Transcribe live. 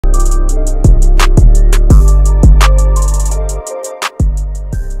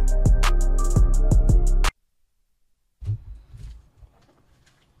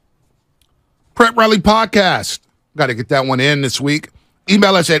Prep Rally Podcast. Got to get that one in this week.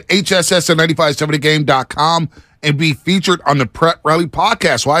 Email us at hss@957thegame.com and be featured on the Prep Rally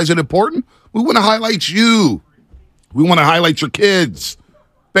Podcast. Why is it important? We want to highlight you. We want to highlight your kids.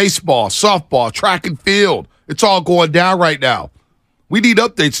 Baseball, softball, track and field. It's all going down right now. We need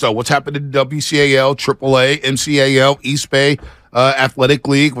updates, though. What's happening in WCAL, AAA, MCAL, East Bay Athletic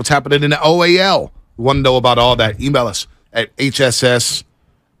League? What's happening in the OAL? We want to know about all that. Email us at hss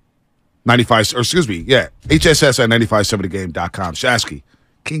 95, or excuse me, hss@957thegame.com. Shasky,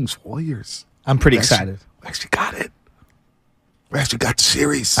 Kings Warriors. I'm pretty excited. We actually got it. We actually got the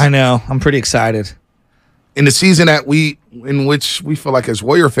series. I know. I'm pretty excited. In the season in which we feel like as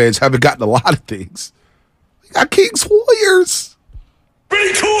Warrior fans haven't gotten a lot of things, we got Kings Warriors.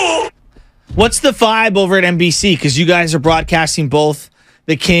 Pretty cool. What's the vibe over at NBC? Because you guys are broadcasting both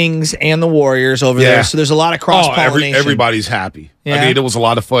the Kings and the Warriors over there, so there's a lot of cross-pollination. Everybody's happy. Yeah. I mean, it was a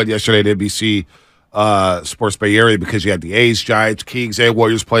lot of fun yesterday at NBC Sports Bay Area because you had the A's, Giants, Kings, and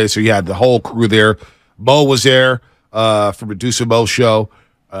Warriors players, so you had the whole crew there. Mo was there from the Deuce and Mo show.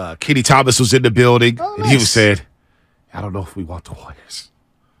 Kenny Thomas was in the building, and he was saying, I don't know if we want the Warriors.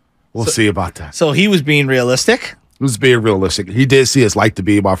 We'll see about that. So he was being realistic? He was being realistic. He did see us like to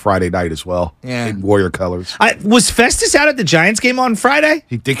be on Friday night as well, in Warrior colors. Was Festus out at the Giants game on Friday?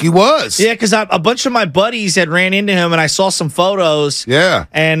 He think he was. Yeah, because a bunch of my buddies had ran into him, and I saw some photos. Yeah.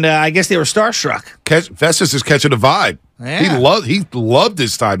 And I guess they were starstruck. Festus is catching the vibe. Yeah. He loved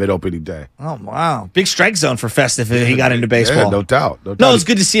his time at opening day. Oh, wow. Big strike zone for Festus if he got into baseball. Yeah, no doubt. No, it's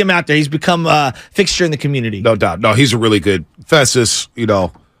good to see him out there. He's become a fixture in the community. No doubt. No, he's a really good Festus, a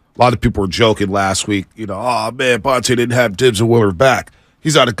lot of people were joking last week, oh, man, Bonte didn't have Dibs and Willard back.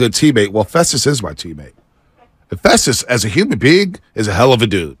 He's not a good teammate. Well, Festus is my teammate. And Festus, as a human being, is a hell of a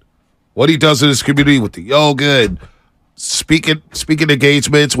dude. What he does in his community with the yoga and speaking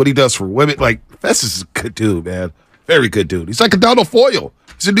engagements, what he does for women, like, Festus is a good dude, man. Very good dude. He's like a Donald Foyle.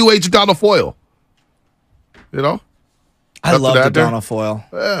 He's a new age of Donald Foyle. I love the Donald Foyle.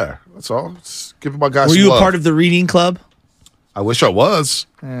 Yeah, that's all. Just giving my guys Were some you love. a part of the reading club? I wish I was.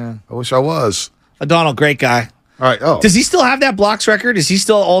 Yeah. I wish I was. Donald, great guy. All right. Oh. Does he still have that blocks record? Is he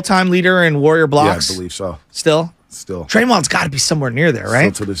still all-time leader in Warrior blocks? Yeah, I believe so. Still? Draymond's got to be somewhere near there,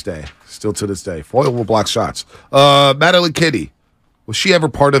 right? Still to this day. Foyle will block shots. Madeline Kenney, was she ever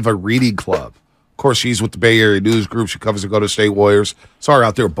part of a reading club? Of course, she's with the Bay Area News Group. She covers the Golden State Warriors. Saw her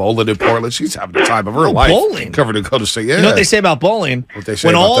out there bowling in Portland. She's having the time of her life. Bowling? Covering the Golden State. Yeah. You know what they say about bowling? What they say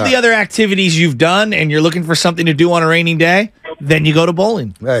when about all that? the other activities you've done and you're looking for something to do on a rainy day, then you go to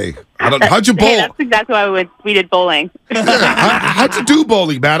bowling. Hey, how'd you bowl? Hey, that's exactly why we did bowling. How'd you do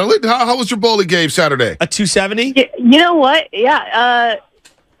bowling, Madeline? How was your bowling game Saturday? A 270? You know what? Yeah,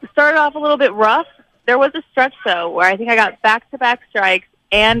 started off a little bit rough. There was a stretch, though, where I think I got back-to-back strikes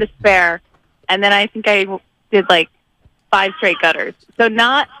and a spare, and then I think I did, 5 straight gutters. So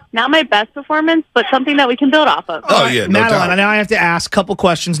not my best performance, but something that we can build off of. Oh, yeah, no Madeline, doubt. now I have to ask a couple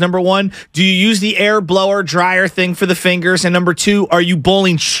questions. Number one, do you use the air blower dryer thing for the fingers? And number two, are you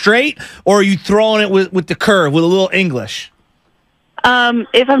bowling straight or are you throwing it with the curve, with a little English?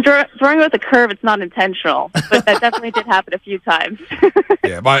 If I'm throwing with a curve, it's not intentional, but that definitely did happen a few times.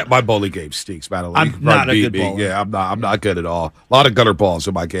 Yeah, my bowling game stinks, Madeline. I'm You can not probably a good beat me. bowler. Yeah, I'm not good at all. A lot of gutter balls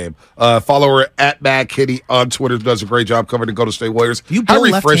in my game. Follow her at Mad Kitty on Twitter. Does a great job covering the Golden State Warriors. You How bowl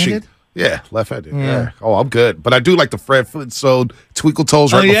refreshing. left-handed? Yeah, left-handed. Yeah. Oh, I'm good. But I do like the Fred Flintstone twinkle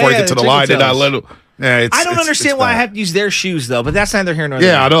toes right before I get to the line. And I let him. Yeah, I don't understand why I have to use their shoes, though, but that's neither here nor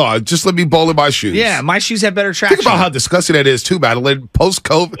there. Yeah, I know. Just let me bowl in my shoes. Yeah, my shoes have better traction. Think about how disgusting that is, too, Madeline.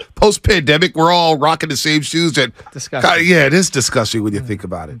 Post-COVID, post-pandemic, we're all rocking the same shoes. Disgusting. Yeah, it is disgusting when you think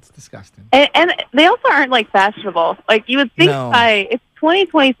about it. It's disgusting. And they also aren't, fashionable. You would think it's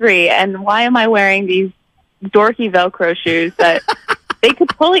 2023, and why am I wearing these dorky Velcro shoes that they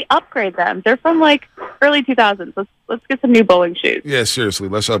could fully upgrade them? They're from, early 2000s. Let's get some new bowling shoes. Yeah, seriously,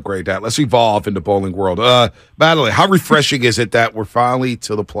 let's upgrade that. Let's evolve in the bowling world. Madeline, how refreshing is it that we're finally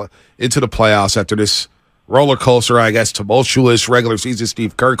into the playoffs after this roller coaster, I guess, tumultuous regular season?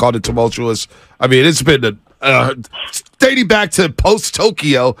 Steve Kerr called it tumultuous. I mean, it's been dating back to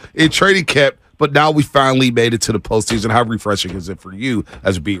post-Tokyo in training camp, but now we finally made it to the postseason. How refreshing is it for you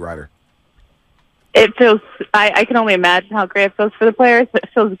as a beat writer? It feels, I can only imagine how great it feels for the players. It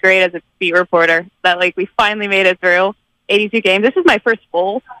feels great as a beat reporter that, we finally made it through 82 games. This is my first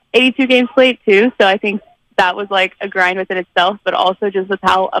full 82-game slate, too, so I think that was, a grind within itself, but also just with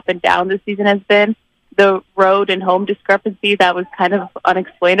how up and down this season has been. the road and home discrepancy that was kind of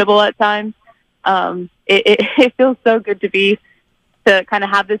unexplainable at times. It feels so good to kind of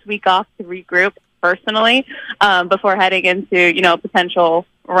have this week off to regroup personally before heading into, a potential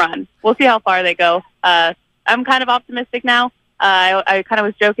run. We'll see how far they go. I'm kind of optimistic now. I kind of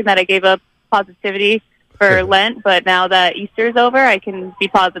was joking that I gave up positivity for Lent, but now that Easter's over, I can be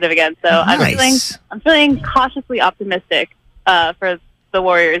positive again. So Nice. I'm feeling cautiously optimistic for the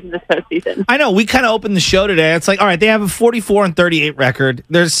Warriors in this postseason. I know we kind of opened the show today. It's like, all right, they have a 44-38 record.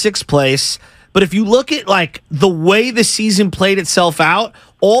 They're sixth place. But if you look at like the way the season played itself out,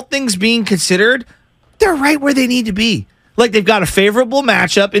 all things being considered, they're right where they need to be. Like they've got a favorable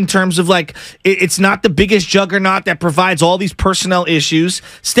matchup in terms of like it's not the biggest juggernaut that provides all these personnel issues.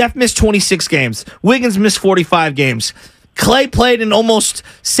 Steph missed 26 games. Wiggins missed 45 games. Clay played in almost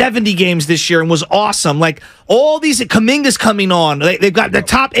 70 games this year and was awesome. Like all these, Kuminga's coming on. They've got the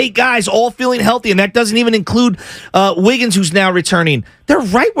top 8 guys all feeling healthy, and that doesn't even include Wiggins, who's now returning. They're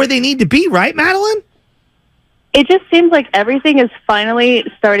right where they need to be, right, Madeline? It just seems like everything is finally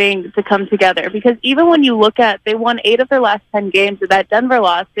starting to come together, because even when you look at, they won 8 of their last 10 games, and that Denver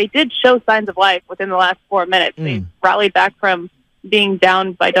loss, they did show signs of life within the last 4 minutes. They rallied back from being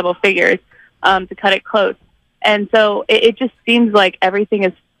down by double figures to cut it close. And so it just seems like everything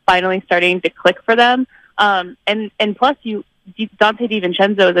is finally starting to click for them. And plus, Dante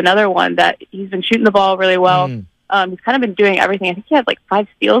DiVincenzo is another one that he's been shooting the ball really well. He's kind of been doing everything. I think he had like 5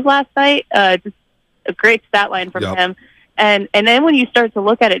 steals last night. Just a great stat line from him. And then when you start to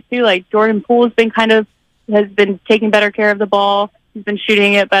look at it too, like Jordan Poole has been taking better care of the ball. He's been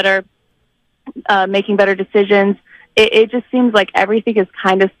shooting it better, making better decisions. It just seems like everything is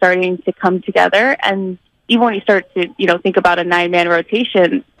kind of starting to come together. And even when you start to, think about a 9-man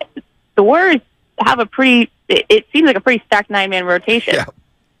rotation, the Warriors have it seems like a pretty stacked 9-man rotation. Yeah.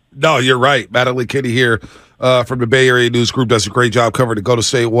 No, you're right. Madeline, Kenney here from the Bay Area News Group does a great job covering the Golden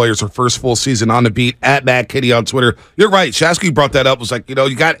State Warriors, her first full season on the beat, at Matt Kenney on Twitter. You're right. Shasky brought that up. It was like,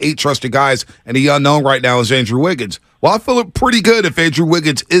 you got 8 trusted guys, and the unknown right now is Andrew Wiggins. Well, I feel pretty good if Andrew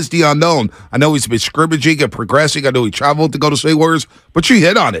Wiggins is the unknown. I know he's been scrimmaging and progressing. I know he traveled to Golden State Warriors, but you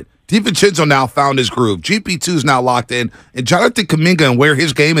hit on it. DiVincenzo now found his groove. GP2 is now locked in. And Jonathan Kuminga and where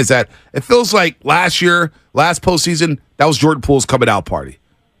his game is at, it feels like last postseason, that was Jordan Poole's coming out party.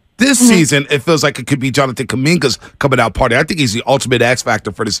 This season, it feels like it could be Jonathan Kuminga's coming out party. I think he's the ultimate X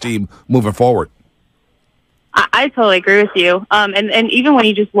factor for this team moving forward. I totally agree with you. And even when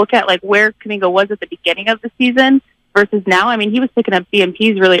you just look at like where Kuminga was at the beginning of the season versus now, I mean, he was picking up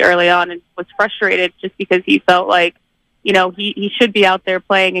BMPs really early on and was frustrated just because he felt like, he should be out there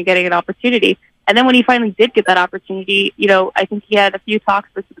playing and getting an opportunity. And then when he finally did get that opportunity, I think he had a few talks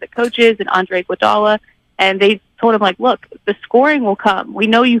with some of the coaches and Andre Iguodala, and they told him, like, look, the scoring will come. We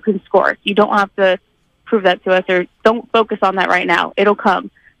know you can score. You don't have to prove that to us, or don't focus on that right now. It'll come.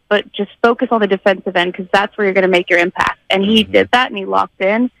 But just focus on the defensive end, because that's where you're going to make your impact. And he did that, and he locked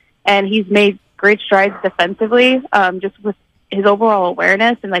in, and he's made great strides defensively, just with his overall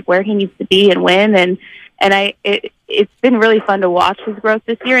awareness and like where he needs to be and win. And it's been really fun to watch his growth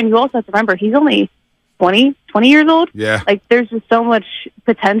this year. And you also have to remember, he's only 20 years old. Yeah. Like, there's just so much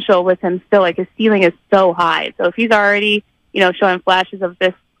potential with him still. Like, his ceiling is so high. So if he's already, showing flashes of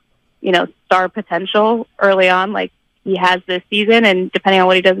this, star potential early on, like he has this season, and depending on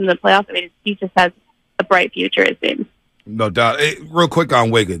what he does in the playoffs, I mean, he just has a bright future, it seems. No doubt. Hey, real quick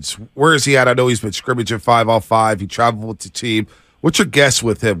on Wiggins. Where is he at? I know he's been scrimmaging 5-on-5. He traveled with the team. What's your guess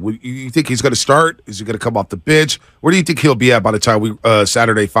with him? You think he's going to start? Is he going to come off the bench? Where do you think he'll be at by the time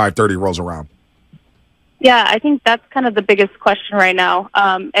Saturday 5:30 rolls around? Yeah, I think that's kind of the biggest question right now,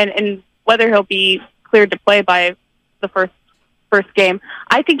 and whether he'll be cleared to play by the first game.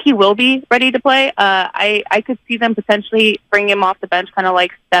 I think he will be ready to play. I could see them potentially bring him off the bench, kind of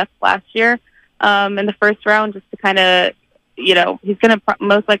like Steph last year in the first round, just to kind of, he's going to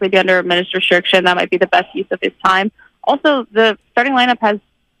most likely be under a minutes restriction. That might be the best use of his time. Also, the starting lineup has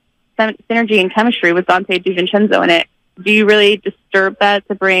synergy and chemistry with Dante DiVincenzo in it. Do you really disturb that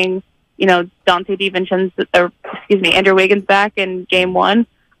to bring, Dante DiVincenzo, Andrew Wiggins back in game 1?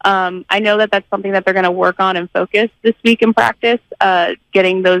 I know that that's something that they're going to work on and focus this week in practice,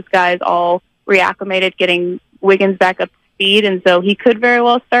 getting those guys all reacclimated, getting Wiggins back up to speed. And so he could very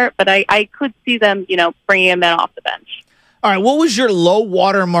well start, but I could see them, bringing him in off the bench. All right, what was your low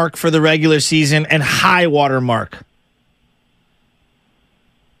water mark for the regular season and high water mark?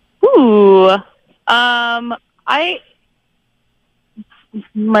 Ooh, my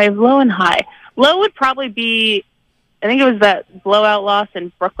low and high. Low would probably be, I think it was that blowout loss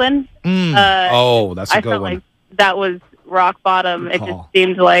in Brooklyn. That's a good one. Like that was rock bottom. Good It call. just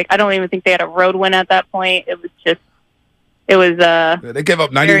seemed like I don't even think they had a road win at that point. It was They gave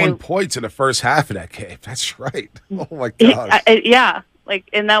up 91 very- points in the first half of that game. That's right. Oh my gosh. yeah, like,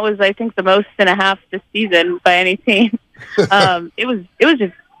 and that was, I think, the most and a half this season by any team. It was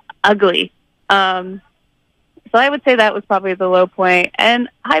just ugly. So I would say that was probably the low point. And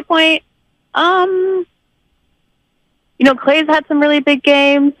high point, Clay's had some really big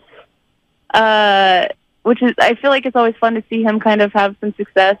games, which is, I feel like it's always fun to see him kind of have some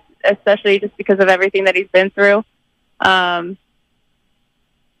success, especially just because of everything that he's been through. And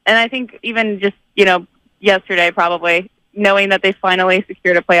I think even just, yesterday probably, knowing that they finally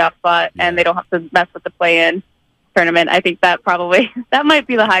secured a playoff spot and they don't have to mess with the play-in tournament, I think that might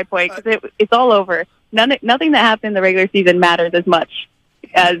be the high point, because it's all over. Nothing that happened in the regular season matters as much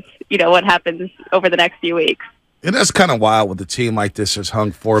as, what happens over the next few weeks. And that's kind of wild with a team like this has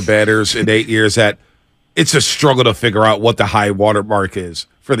hung 4 batters in 8 years, that it's a struggle to figure out what the high water mark is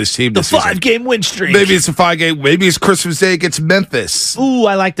for this team The this season. 5-game win streak. Maybe it's a 5-game. Maybe it's Christmas Day against Memphis. Ooh,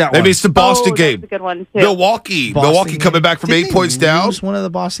 I like that one. Maybe it's the Boston game. That's a good one, too. Milwaukee Boston coming game. back from Didn't 8 they points down. lose one of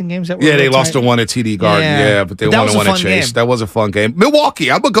the Boston games that were Yeah, they real lost tight? the one at TD Garden. Yeah, but they But that won was the a one at fun Chase. game. That was a fun game. Milwaukee.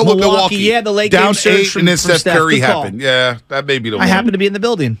 I'm going to go with Milwaukee. Yeah, the late down game surge 8, from- and then from Steph Steph. Curry Good call. happened. Yeah, that may be the one. I happen to be in the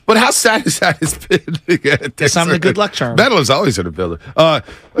building. But how sad is that? It's been. Guess I'm the good luck charm. Madeline's always in the building. I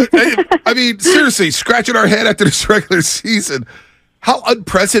mean, seriously, scratching our head after this regular season, how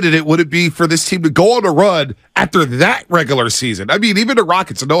unprecedented would it be for this team to go on a run after that regular season? I mean, even the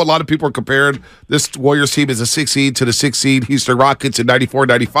Rockets. I know a lot of people are comparing this Warriors team as a 6 seed to the 6 seed Houston Rockets in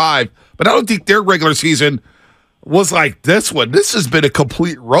 94-95, but I don't think their regular season was like this one. This has been a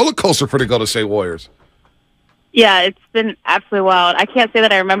complete roller coaster for the Golden State Warriors. Yeah, it's been absolutely wild. I can't say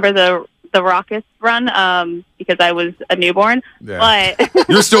that I remember the Rockets run because I was a newborn. Yeah. But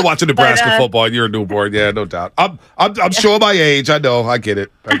You're still watching Nebraska But, football, and you're a newborn. Yeah, no doubt. I'm showing my age. I know. I get it.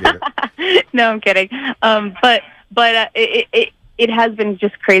 no, I'm kidding. But it has been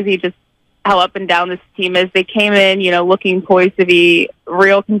just crazy, just how up and down this team is. They came in, looking poised to be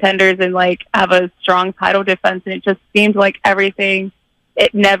real contenders and have a strong title defense, and it just seemed like everything.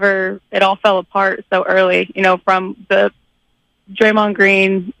 It all fell apart so early. From the Draymond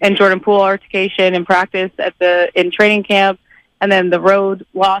Green and Jordan Poole altercation in practice in training camp, and then the road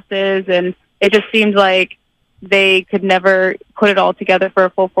losses, and it just seemed like they could never put it all together for a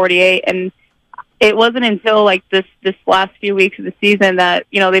full 48. And it wasn't until this last few weeks of the season that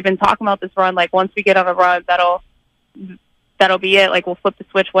they've been talking about this run. Once we get on a run, that'll be it. We'll flip the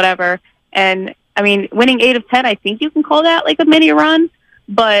switch, whatever. And I mean, winning 8 of 10, I think you can call that a mini run,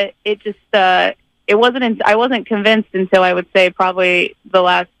 but it just. I wasn't convinced until I would say probably the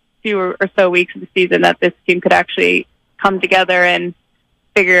last few or so weeks of the season that this team could actually come together and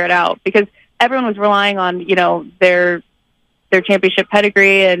figure it out, because everyone was relying on, their championship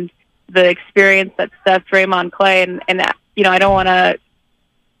pedigree and the experience that Steph, Draymond, Clay, and I don't want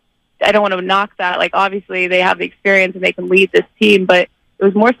to knock that. Obviously they have the experience and they can lead this team, but it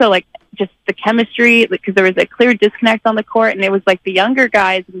was more so just the chemistry, because there was a clear disconnect on the court, and it was the younger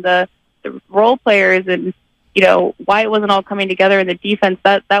guys and the role players, and why it wasn't all coming together in the defense.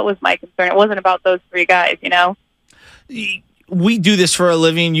 That was my concern. It wasn't about those 3 guys. We do this for a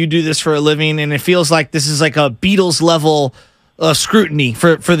living. You do this for a living, and it feels like this is a Beatles level scrutiny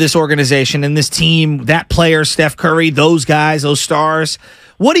for this organization and this team. That player, Steph Curry, those guys, those stars.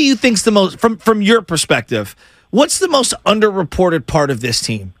 What do you think's the most, from your perspective? What's the most underreported part of this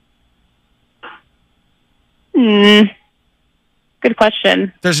team? Good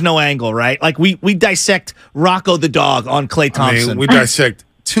question. There's no angle, right? We dissect Rocco the dog on Klay Thompson. I mean, we dissect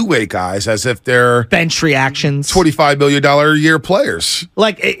two-way guys as if they're bench reactions, $25 million a year players.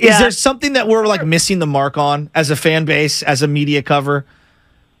 Is there something that we're missing the mark on as a fan base, as a media cover?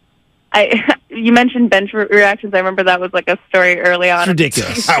 You mentioned bench reactions. I remember that was a story early on. It's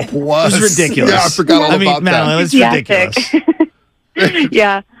ridiculous. That was. It was ridiculous. Yeah, I forgot all about Madeline, that. It was ridiculous.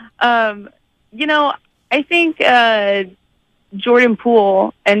 Yeah. I think Jordan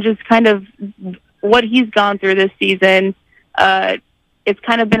Poole and just kind of what he's gone through this season, it's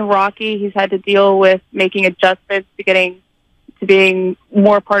kind of been rocky. He's had to deal with making adjustments to being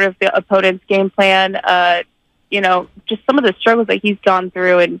more part of the opponent's game plan. Just some of the struggles that he's gone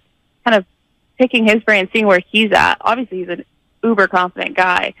through, and kind of picking his brain, seeing where he's at. Obviously, he's an uber confident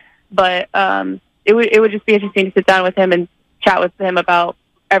guy, but it would just be interesting to sit down with him and chat with him about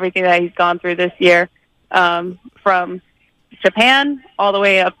everything that he's gone through this year, from Japan all the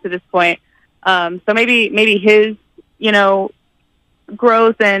way up to this point. So maybe his,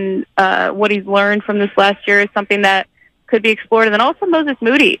 growth and what he's learned from this last year is something that could be explored. And then also Moses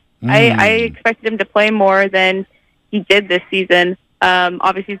Moody. I expected him to play more than he did this season.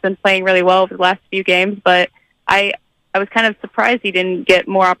 Obviously, he's been playing really well over the last few games, but I was kind of surprised he didn't get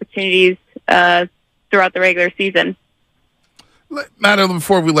more opportunities throughout the regular season. Madeline,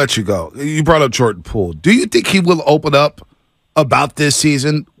 before we let you go, you brought up Jordan Poole. Do you think he will open up about this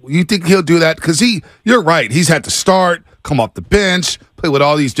season? You think he'll do that? Because you're right. He's had to start, come off the bench, play with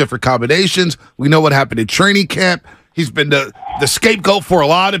all these different combinations. We know what happened in training camp. He's been the scapegoat for a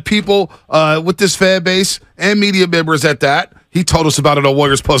lot of people with this fan base and media members at that. He told us about it on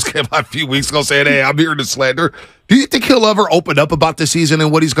Warriors postgame a few weeks ago, saying, hey, I'm hearing the slander. Do you think he'll ever open up about the season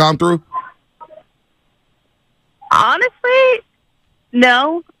and what he's gone through? Honestly,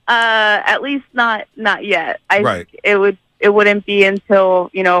 no. At least not yet. I right. think it wouldn't be until,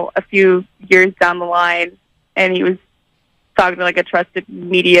 a few years down the line and he was talking to like a trusted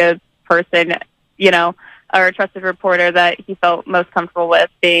media person, or a trusted reporter that he felt most comfortable with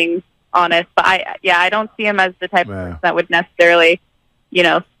being honest. But I don't see him as the type of person that would necessarily,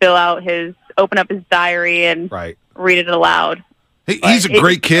 open up his diary and read it aloud. He's a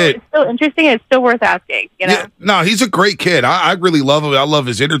great kid. It's still interesting. It's still worth asking. Yeah, no, he's a great kid. I really love him. I love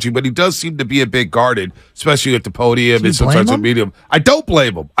his energy, but he does seem to be a bit guarded, especially at the podium and sometimes with medium. I don't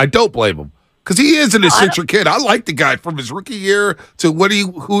blame him. Because he is an eccentric kid. I like the guy from his rookie year to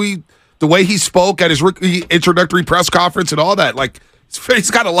the way he spoke at his rookie introductory press conference and all that. Like,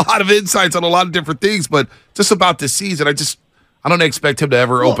 he's got a lot of insights on a lot of different things, but just about this season, I don't expect him to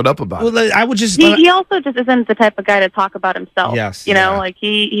ever open up about it. I would just. He also just isn't the type of guy to talk about himself. Yes. Like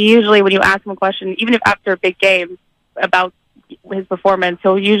he usually, when you ask him a question, even if after a big game about his performance,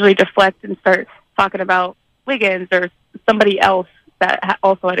 he'll usually deflect and start talking about Wiggins or somebody else that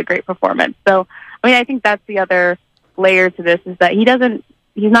also had a great performance. So, I think that's the other layer to this is that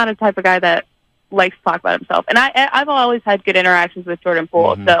he's not a type of guy that likes to talk about himself. And I've always had good interactions with Jordan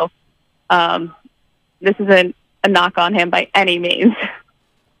Poole. Mm-hmm. So, this isn't a knock on him by any means.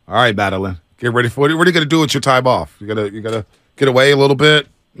 All right, Madeline, get ready for it. What are you going to do with your time off? You gotta get away a little bit.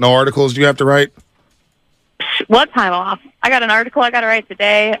 No articles you have to write. What time off? I got an article I got to write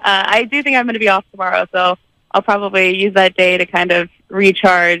today. I do think I'm going to be off tomorrow, so I'll probably use that day to kind of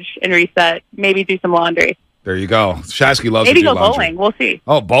recharge and reset. Maybe do some laundry. There you go. Shasky loves maybe to do go laundry. bowling. We'll see.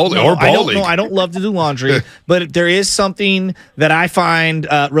 Oh, bowling or bowling. I don't love to do laundry, but there is something that I find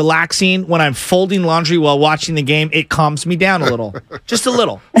relaxing when I'm folding laundry while watching the game. It calms me down a little, just a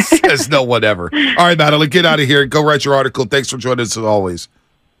little. Says no one ever. All right, Madeline, get out of here. Go write your article. Thanks for joining us as always.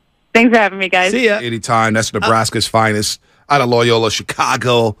 Thanks for having me, guys. See ya. Anytime. That's Nebraska's finest out of Loyola,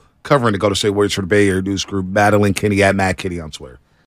 Chicago, covering the Golden State Warriors for the Bay Area News Group. Madeline Kenney at Matt Kenney on Twitter.